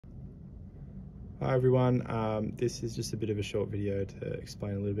Hi everyone, this is just a bit of a short video to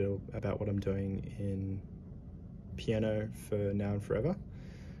explain a little bit about what I'm doing in piano for now and forever.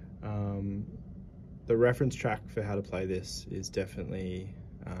 The reference track for how to play this is definitely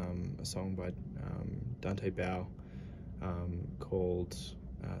a song by Dante Bowe called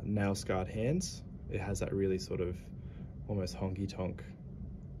Nail Scarred Hands. It has that really sort of almost honky-tonk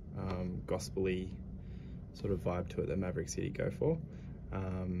gospel-y sort of vibe to it that Maverick City go for.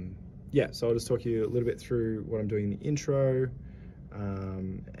 Yeah, so I'll just talk you a little bit through what I'm doing in the intro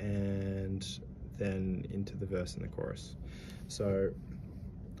and then into the verse and the chorus. So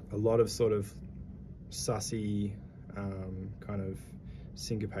a lot of sort of sussy kind of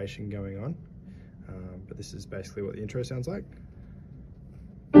syncopation going on, but this is basically what the intro sounds like.